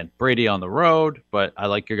and again, Brady on the road, but I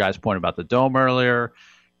like your guys' point about the dome earlier.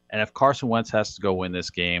 And if Carson Wentz has to go win this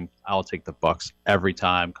game, I'll take the Bucs every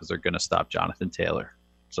time because they're going to stop Jonathan Taylor.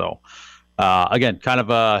 So, again, kind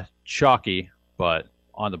of chalky, but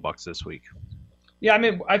on the Bucs this week. Yeah, I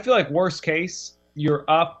mean, I feel like worst case, you're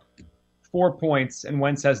up 4 points and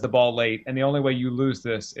Wentz has the ball late, and the only way you lose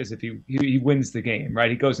this is if he wins the game,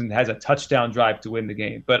 right? He goes and has a touchdown drive to win the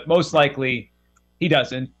game. But most likely he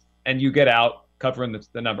doesn't, and you get out covering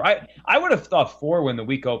the number. I would have thought 4 when the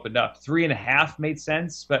week opened up. 3.5 made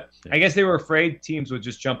sense, but I guess they were afraid teams would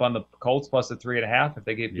just jump on the Colts plus the 3.5 if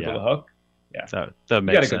they gave people the hook. Yeah, that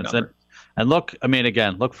makes sense. And look, I mean,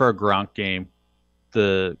 again, look for a Gronk game.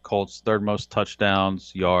 The Colts' third most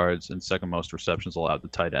touchdowns, yards, and second most receptions allowed to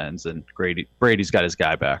tight ends, and Brady's got his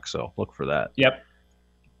guy back, so look for that. Yep.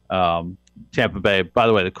 Tampa Bay, by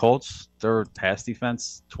the way, the Colts, their pass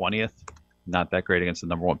defense 20th, not that great against the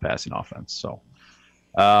number 1 passing offense. So,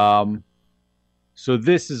 so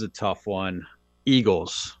this is a tough one.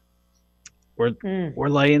 Eagles, we're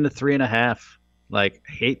laying the 3.5. Like,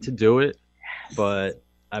 hate to do it, but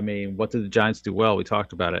I mean, what did the Giants do well? We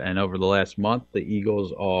talked about it. And over the last month, the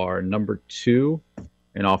Eagles are number 2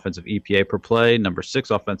 in offensive EPA per play, number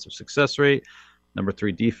 6 offensive success rate, number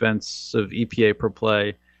 3 defensive EPA per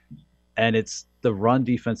play. And it's the run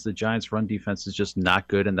defense. The Giants' run defense is just not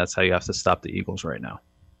good, and that's how you have to stop the Eagles right now.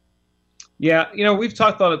 Yeah, we've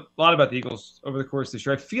talked a lot about the Eagles over the course of this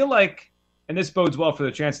year. I feel like, and this bodes well for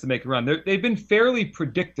the chance to make a run, they've been fairly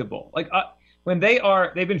predictable. Like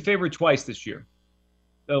they've been favored twice this year.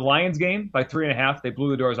 The Lions game by 3.5, they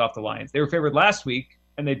blew the doors off the Lions. They were favored last week,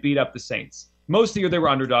 and they beat up the Saints. Most of the year, they were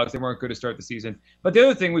underdogs. They weren't good to start the season. But the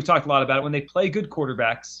other thing, we've talked a lot about it, when they play good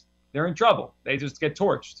quarterbacks, they're in trouble. They just get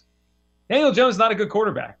torched. Daniel Jones is not a good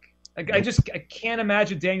quarterback. I can't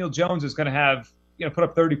imagine Daniel Jones is going to have, put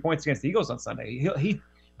up 30 points against the Eagles on Sunday.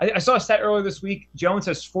 I saw a stat earlier this week. Jones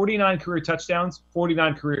has 49 career touchdowns,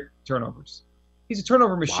 49 career turnovers. He's a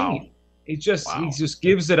turnover machine. Wow. He just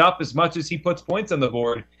gives it up as much as he puts points on the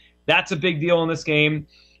board. That's a big deal in this game.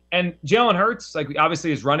 And Jalen Hurts,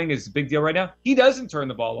 obviously his running is a big deal right now. He doesn't turn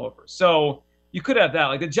the ball over. So you could have that.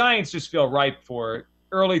 Like, the Giants just feel ripe for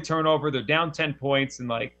early turnover. They're down 10 points, and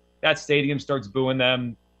that stadium starts booing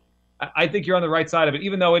them. I think you're on the right side of it,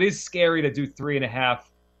 even though it is scary to do 3.5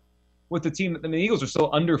 with the team. I mean, the Eagles are still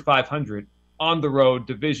under 500 on the road,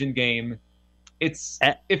 division game. It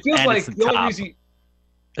feels like the only reason.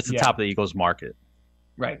 It's the top of the Eagles market.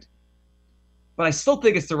 Right. But I still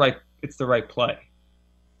think it's the right play.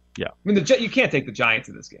 Yeah. I mean, you can't take the Giants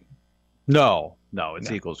in this game. No, it's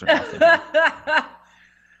Eagles or nothing.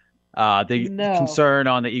 Concern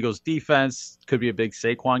on the Eagles defense could be a big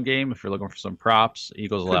Saquon game if you're looking for some props.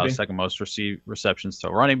 Eagles allow second most receptions to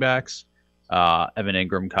running backs. Evan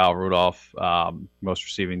Ingram, Kyle Rudolph, most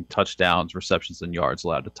receiving touchdowns, receptions, and yards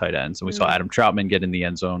allowed to tight ends. And we saw Adam Troutman get in the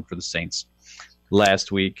end zone for the Saints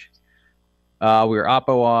last week. We were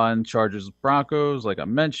Oppo on Chargers Broncos, like I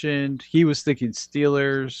mentioned. He was thinking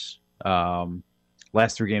Steelers.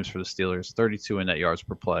 Last 3 games for the Steelers, 32 in net yards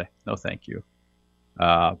per play. No, thank you.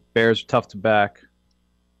 Bears are tough to back.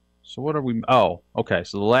 So what are we? Oh, okay.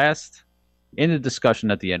 So the last in the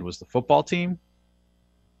discussion at the end was the football team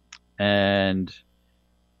and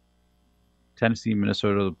Tennessee,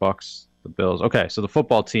 Minnesota, the Bucs, the Bills. Okay, so the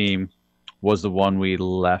football team was the one we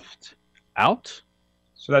left out.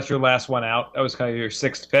 So that's your last one out. That was kind of your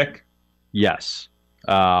 6th pick. Yes.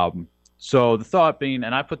 So the thought being,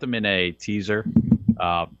 and I put them in a teaser,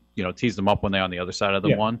 tease them up when they're on the other side of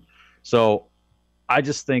the one. So I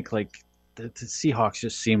just think the Seahawks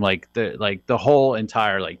just seem like the whole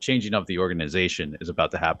entire changing of the organization is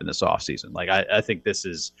about to happen this offseason. I think this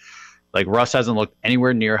is Russ hasn't looked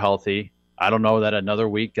anywhere near healthy. I don't know that another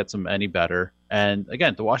week gets them any better. And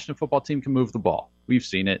again, the Washington football team can move the ball. We've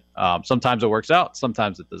seen it. Sometimes it works out.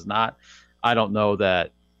 Sometimes it does not. I don't know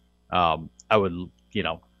that I would,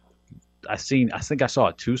 I think I saw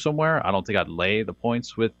a 2 somewhere. I don't think I'd lay the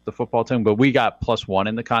points with the football team, but we got +1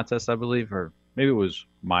 in the contest, I believe, or maybe it was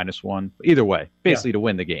 -1. Either way, basically to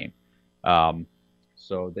win the game.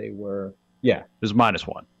 So they were, it was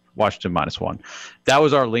 -1. Washington -1. That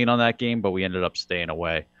was our lean on that game, but we ended up staying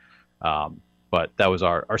away. But that was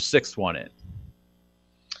our 6th one in.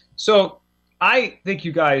 So I think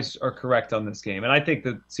you guys are correct on this game, and I think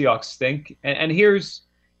the Seahawks stink. And here's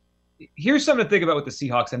something to think about with the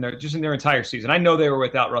Seahawks and in their entire season. I know they were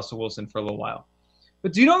without Russell Wilson for a little while,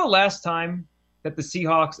 but do you know the last time that the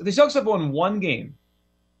Seahawks have won 1 game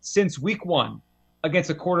since week 1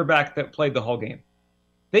 against a quarterback that played the whole game?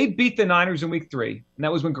 They beat the Niners in week 3, and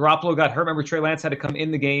that was when Garoppolo got hurt. Remember, Trey Lance had to come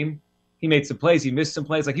in the game. He made some plays. He missed some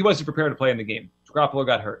plays. He wasn't prepared to play in the game. Garoppolo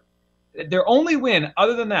got hurt. Their only win,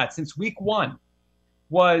 other than that, since week 1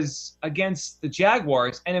 was against the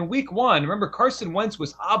Jaguars. And in week 1, remember, Carson Wentz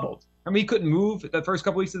was hobbled. I mean, he couldn't move the first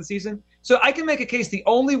couple weeks of the season. So I can make a case the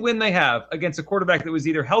only win they have against a quarterback that was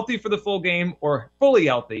either healthy for the full game or fully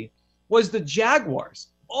healthy was the Jaguars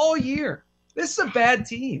all year. This is a bad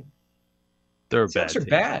team. They're a bad team. Are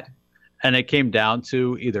bad. And it came down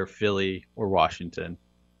to either Philly or Washington.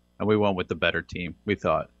 And we went with the better team, we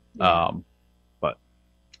thought. But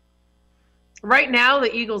right now,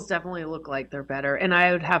 the Eagles definitely look like they're better. And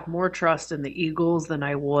I would have more trust in the Eagles than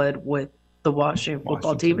I would with the Washington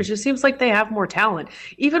football team. It just seems like they have more talent.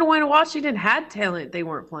 Even when Washington had talent, they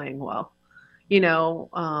weren't playing well.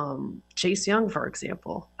 Chase Young, for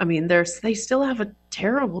example. I mean, they still have a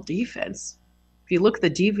terrible defense. If you look at the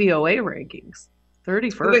DVOA rankings,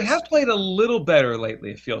 31st. Well, they have played a little better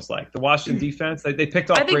lately, it feels like. The Washington defense, they picked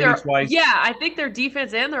off Brady twice. Yeah, I think their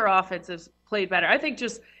defense and their offense has played better. I think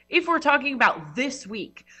just if we're talking about this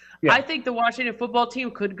week, I think the Washington football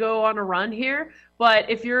team could go on a run here. But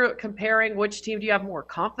if you're comparing which team do you have more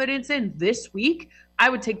confidence in this week, I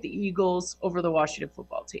would take the Eagles over the Washington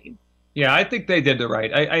football team. Yeah, I think they did it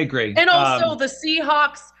right. I agree. And also the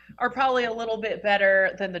Seahawks are probably a little bit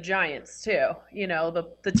better than the Giants too.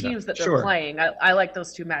 The teams that they're playing. I like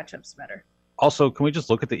those two matchups better. Also, can we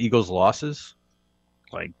just look at the Eagles' losses?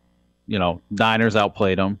 Niners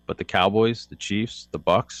outplayed them, but the Cowboys, the Chiefs, the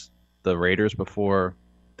Bucks, the Raiders before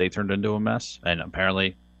they turned into a mess, and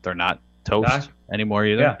apparently they're not toast anymore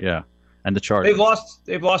either. Yeah. And the Chargers.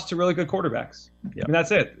 They've lost to really good quarterbacks. Yep. I mean,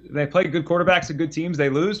 that's it. They play good quarterbacks and good teams. They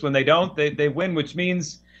lose. When they don't, they win, which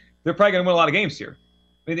means they're probably going to win a lot of games here.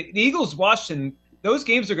 I mean, the Eagles, Washington, those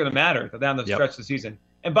games are going to matter down the stretch of the season.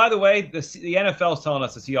 And by the way, the NFL is telling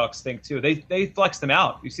us the Seahawks stink too. They flexed them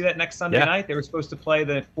out. You see that next Sunday night? They were supposed to play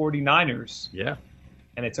the 49ers. Yeah.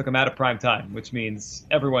 And they took them out of prime time, which means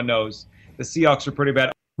everyone knows the Seahawks are pretty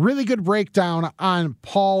bad. Really good breakdown on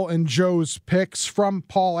Paul and Joe's picks from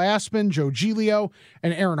Paul Aspen, Joe Giglio,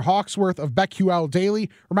 and Aaron Hawksworth of BetQL Daily.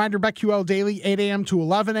 Reminder, BetQL Daily, 8 a.m. to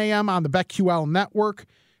 11 a.m. on the BetQL network,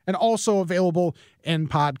 and also available in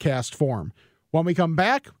podcast form. When we come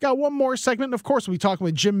back, we've got one more segment. Of course, we'll be talking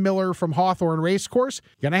with Jim Miller from Hawthorne Racecourse.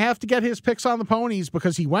 Going to have to get his picks on the ponies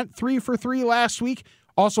because he went 3 for 3 last week.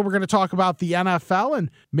 Also, we're going to talk about the NFL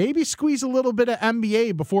and maybe squeeze a little bit of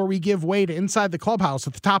NBA before we give way to Inside the Clubhouse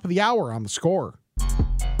at the top of the hour on The Score.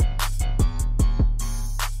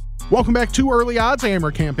 Welcome back to Early Odds. I am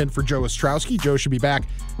our camp in for Joe Ostrowski. Joe should be back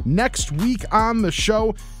next week on the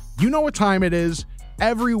show. You know what time it is.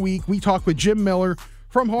 Every week we talk with Jim Miller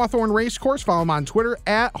from Hawthorne Racecourse. Follow him on Twitter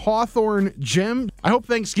at Hawthorne Jim. I hope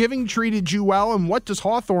Thanksgiving treated you well. And what does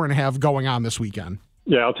Hawthorne have going on this weekend?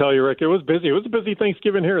 Yeah, I'll tell you, Rick, it was busy. It was a busy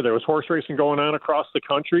Thanksgiving here. There was horse racing going on across the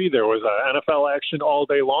country. There was NFL action all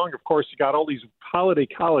day long. Of course, you got all these holiday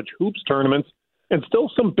college hoops tournaments and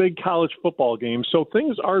still some big college football games. So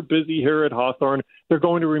things are busy here at Hawthorne. They're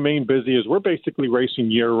going to remain busy as we're basically racing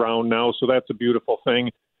year-round now, so that's a beautiful thing.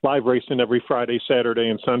 Live racing every Friday, Saturday,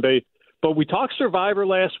 and Sunday. But we talked Survivor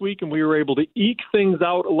last week, and we were able to eke things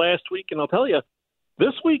out last week. And I'll tell you,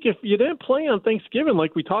 this week, if you didn't play on Thanksgiving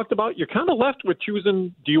like we talked about, you're kind of left with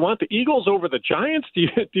choosing, do you want the Eagles over the Giants? Do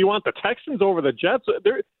you want the Texans over the Jets?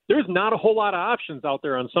 There's not a whole lot of options out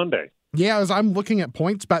there on Sunday. Yeah, as I'm looking at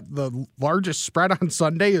PointsBet, the largest spread on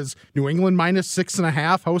Sunday is New England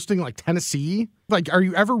 -6.5 hosting like Tennessee. Like, are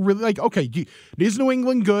you ever really like, okay, is New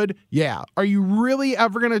England good? Yeah. Are you really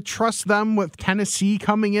ever going to trust them with Tennessee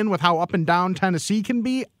coming in with how up and down Tennessee can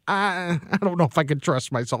be? I don't know if I could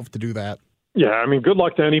trust myself to do that. Yeah, I mean, good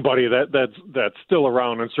luck to anybody that's still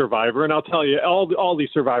around in Survivor. And I'll tell you, all these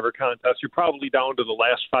Survivor contests, you're probably down to the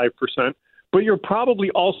last 5%, but you're probably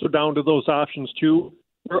also down to those options too,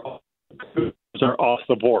 where all are off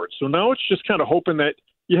the board. So now it's just kind of hoping that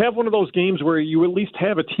you have one of those games where you at least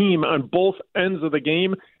have a team on both ends of the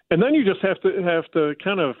game, and then you just have to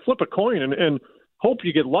kind of flip a coin and hope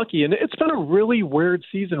you get lucky. And it's been a really weird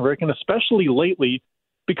season, Rick, and especially lately,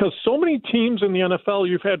 because so many teams in the NFL,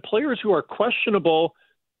 you've had players who are questionable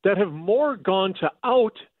that have more gone to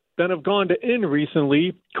out than have gone to in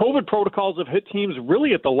recently. COVID protocols have hit teams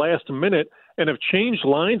really at the last minute and have changed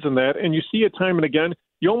lines in that. And you see it time and again,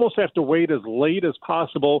 you almost have to wait as late as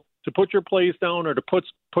possible to put your plays down or to put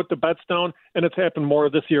the bets down. And it's happened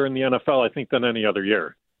more this year in the NFL, I think, than any other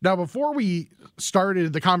year. Now, before we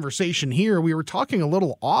started the conversation here, we were talking a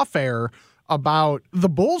little off air about the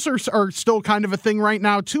Bulls are still kind of a thing right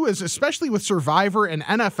now too, especially with Survivor and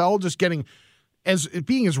NFL just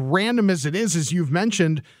being as random as it is, as you've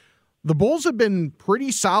mentioned. The Bulls have been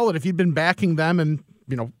pretty solid if you've been backing them and,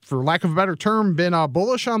 for lack of a better term, been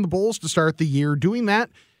bullish on the Bulls to start the year. Doing that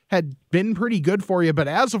had been pretty good for you, but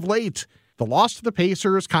as of late, the loss to the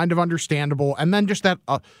Pacers, kind of understandable, and then just that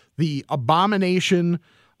the abomination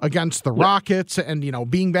against the Rockets and,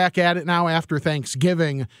 being back at it now after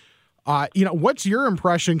Thanksgiving. What's your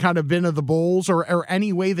impression kind of been of the Bulls or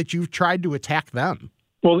any way that you've tried to attack them?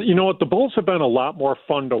 Well, you know what? The Bulls have been a lot more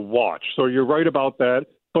fun to watch, so you're right about that.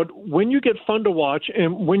 But when you get fun to watch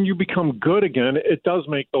and when you become good again, it does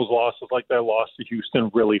make those losses like that loss to Houston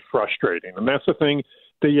really frustrating. And that's the thing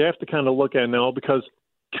that you have to kind of look at now, because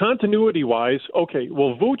continuity-wise, okay,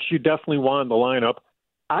 well, Vooch you definitely want in the lineup.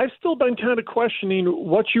 I've still been kind of questioning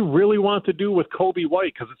what you really want to do with Coby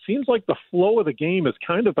White, because it seems like the flow of the game has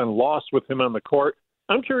kind of been lost with him on the court.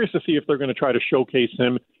 I'm curious to see if they're going to try to showcase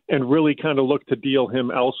him and really kind of look to deal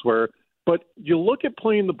him elsewhere. But you look at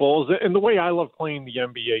playing the Bulls, and the way I love playing the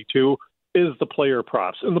NBA too is the player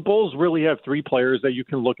props. And the Bulls really have three players that you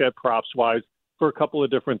can look at props-wise for a couple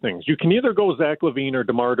of different things. You can either go Zach LaVine or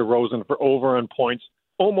DeMar DeRozan for over on points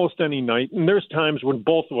almost any night, and there's times when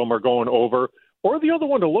both of them are going over. Or the other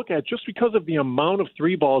one to look at, just because of the amount of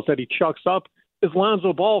three balls that he chucks up, is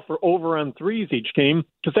Lonzo Ball for over on threes each game,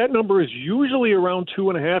 because that number is usually around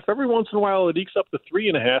 2.5. Every once in a while it ekes up to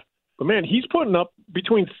 3.5. But, man, he's putting up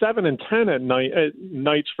between 7 and 10 at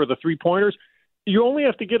nights for the three-pointers. You only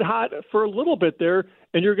have to get hot for a little bit there,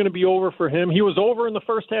 and you're going to be over for him. He was over in the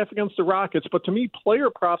first half against the Rockets, but to me, player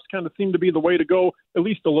props kind of seem to be the way to go, at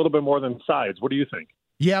least a little bit more than sides. What do you think?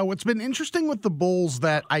 Yeah, what's been interesting with the Bulls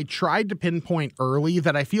that I tried to pinpoint early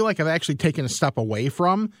that I feel like I've actually taken a step away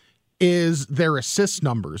from is their assist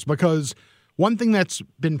numbers, because one thing that's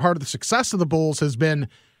been part of the success of the Bulls has been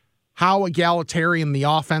how egalitarian the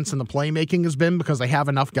offense and the playmaking has been, because they have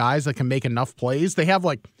enough guys that can make enough plays. They have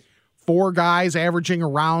like 4 guys averaging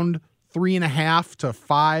around 3.5 to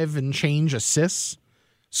 5 and change assists.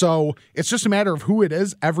 So it's just a matter of who it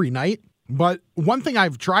is every night. But one thing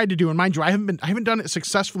I've tried to do, and mind you, I haven't done it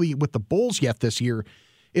successfully with the Bulls yet this year,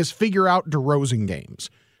 is figure out DeRozan games.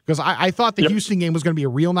 Because I thought the Houston game was going to be a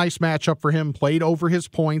real nice matchup for him, played over his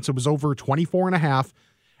points. It was over 24.5,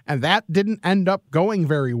 and that didn't end up going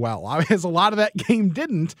very well, as a lot of that game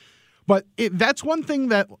didn't. But that's one thing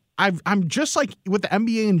that I'm just like with the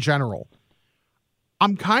NBA in general.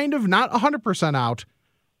 I'm kind of not 100% out,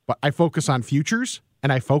 but I focus on futures,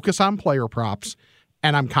 and I focus on player props.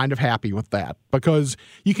 And I'm kind of happy with that, because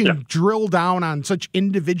you can drill down on such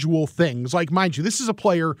individual things. Like, mind you, this is a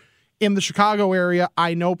player in the Chicago area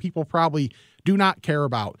I know people probably do not care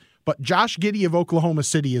about. But Josh Giddey of Oklahoma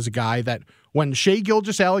City is a guy that when Shai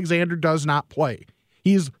Gilgeous-Alexander does not play,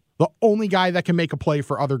 he's the only guy that can make a play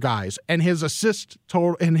for other guys. And his assist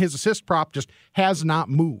total and his assist prop just has not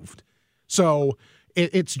moved. So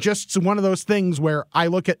it's just one of those things where I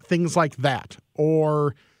look at things like that,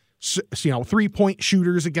 or 3-point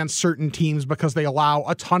shooters against certain teams because they allow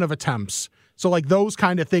a ton of attempts. So like those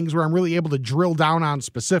kind of things where I'm really able to drill down on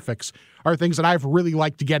specifics are things that I've really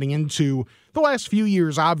liked getting into the last few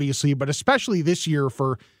years, obviously, but especially this year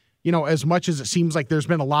for, as much as it seems like there's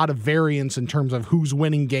been a lot of variance in terms of who's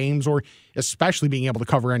winning games, or especially being able to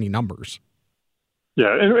cover any numbers.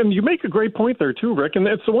 Yeah, and you make a great point there too, Rick. And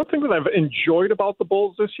it's the one thing that I've enjoyed about the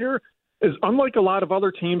Bulls this year is, unlike a lot of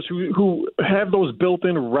other teams who have those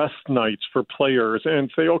built-in rest nights for players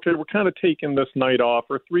and say, okay, we're kind of taking this night off,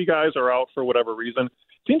 or 3 guys are out for whatever reason,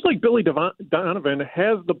 seems like Billy Donovan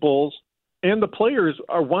has the Bulls and the players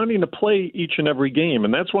are wanting to play each and every game.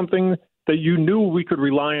 And that's one thing that you knew we could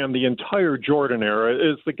rely on the entire Jordan era,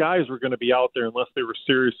 is the guys were going to be out there unless they were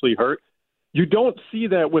seriously hurt. You don't see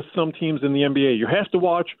that with some teams in the NBA. You have to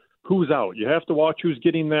watch who's out. You have to watch who's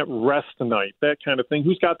getting that rest tonight, that kind of thing.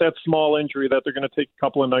 Who's got that small injury that they're going to take a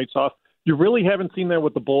couple of nights off. You really haven't seen that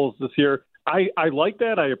with the Bulls this year. I like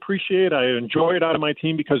that. I appreciate it. I enjoy it out of my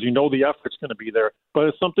team because you know the effort's going to be there. But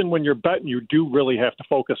it's something when you're betting you do really have to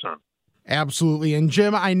focus on. Absolutely. And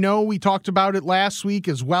Jim, I know we talked about it last week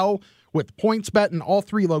as well with PointsBet in all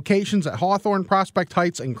 3 locations at Hawthorne, Prospect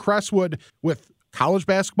Heights, and Crestwood, with college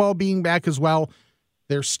basketball being back as well.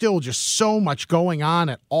 There's still just so much going on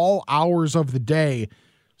at all hours of the day.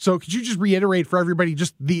 So could you just reiterate for everybody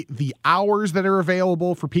just the hours that are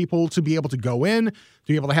available for people to be able to go in, to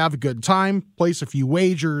be able to have a good time, place a few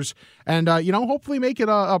wagers, and hopefully make it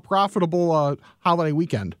a profitable holiday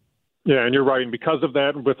weekend? Yeah, and you're right. And because of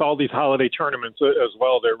that, with all these holiday tournaments as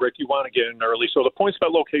well there, Rick, you want to get in early. So the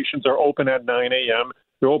PointsBet locations are open at 9 a.m.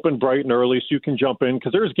 They're open bright and early, so you can jump in,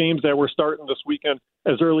 because there's games that we're starting this weekend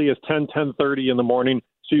as early as 10:30 in the morning,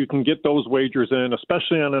 so you can get those wagers in,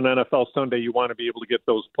 especially on an NFL Sunday. You want to be able to get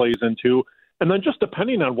those plays into. And then just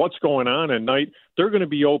depending on what's going on at night, they're going to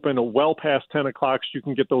be open well past 10 o'clock, so you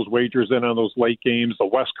can get those wagers in on those late games, the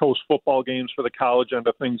West Coast football games for the college end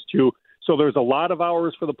of things too. So there's a lot of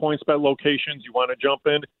hours for the PointsBet locations you want to jump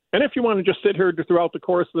in. And if you want to just sit here throughout the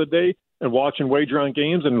course of the day and watch and wager on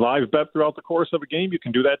games and live bet throughout the course of a game, you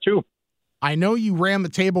can do that too. I know you ran the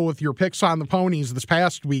table with your picks on the ponies this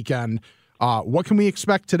past weekend. What can we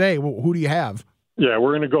expect today? Who do you have? Yeah,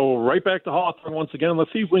 we're going to go right back to Hawthorne once again.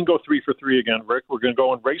 Let's see if we can go 3 for 3 again, Rick. We're going to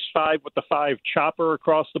go in race 5 with the 5 Chopper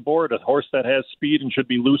across the board, a horse that has speed and should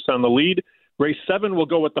be loose on the lead. Race 7, we'll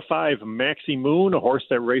go with the 5 Maxi Moon, a horse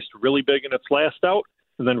that raced really big in its last out.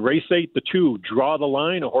 And then race 8, the 2 Draw the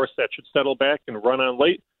Line, a horse that should settle back and run on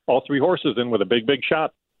late. All 3 horses in with a big, big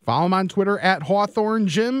shot. Follow him on Twitter at Hawthorne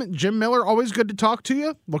Jim. Jim Miller, always good to talk to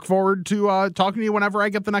you. Look forward to talking to you whenever I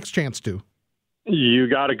get the next chance to. You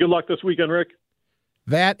got it. Good luck this weekend, Rick.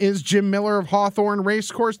 That is Jim Miller of Hawthorne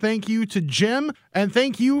Racecourse. Thank you to Jim, and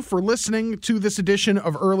thank you for listening to this edition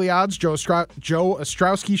of Early Odds. Joe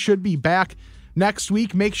Ostrowski should be back next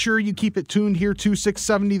week. Make sure you keep it tuned here to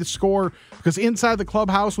 670 The Score, because Inside the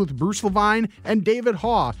Clubhouse with Bruce Levine and David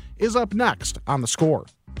Haugh is up next on The Score.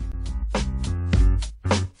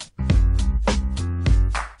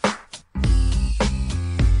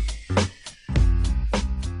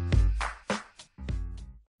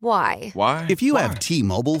 Why? Why? If you have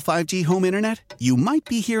T-Mobile 5G home internet, you might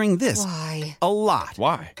be hearing this Why? a lot.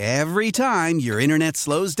 Why? Every time your internet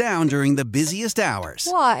slows down during the busiest hours.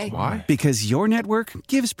 Why? Why? Because your network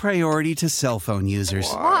gives priority to cell phone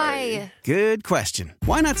users. Why? Good question.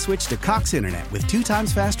 Why not switch to Cox Internet with 2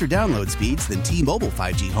 times faster download speeds than T-Mobile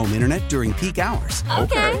 5G home internet during peak hours?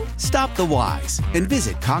 Okay. Stop the whys and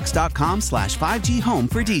visit cox.com/5G home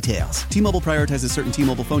for details. T-Mobile prioritizes certain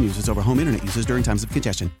T-Mobile phone users over home internet users during times of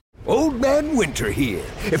congestion. Old Man Winter here.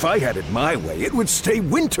 If I had it my way, it would stay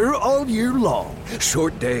winter all year long.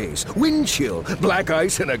 Short days, wind chill, black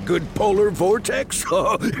ice, and a good polar vortex.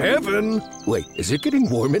 Oh, heaven. Wait, is it getting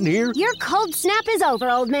warm in here? Your cold snap is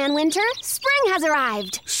over, Old Man Winter. Spring has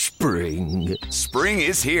arrived. Spring. Spring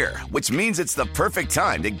is here, which means it's the perfect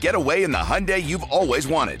time to get away in the Hyundai you've always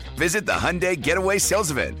wanted. Visit the Hyundai Getaway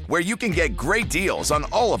Sales Event, where you can get great deals on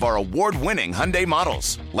all of our award-winning Hyundai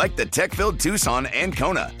models, like the tech-filled Tucson and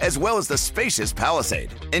Kona, as well as the spacious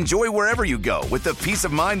Palisade. Enjoy wherever you go with the peace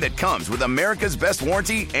of mind that comes with America's best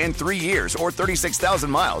warranty and 3 years or 36,000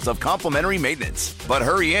 miles of complimentary maintenance. But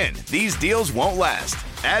hurry in, these deals won't last.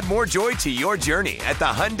 Add more joy to your journey at the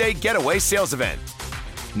Hyundai Getaway Sales Event.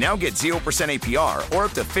 Now get 0% APR or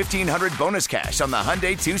up to $1,500 bonus cash on the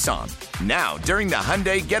Hyundai Tucson. Now, during the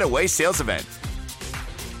Hyundai Getaway Sales Event.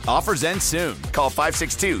 Offers end soon. Call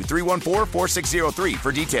 562-314-4603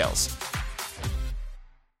 for details.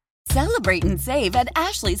 Celebrate and save at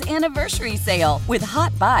Ashley's Anniversary Sale. With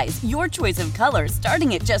Hot Buys, your choice of colors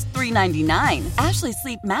starting at just $3.99. Ashley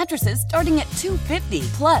Sleep mattresses starting at $2.50.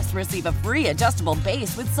 Plus, receive a free adjustable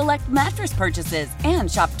base with select mattress purchases. And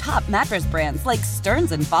shop top mattress brands like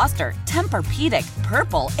Stearns & Foster, Tempur-Pedic,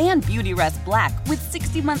 Purple, and Beautyrest Black with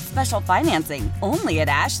 60-month special financing. Only at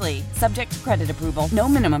Ashley. Subject to credit approval. No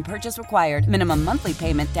minimum purchase required. Minimum monthly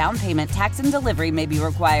payment, down payment, tax, and delivery may be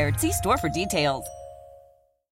required. See store for details.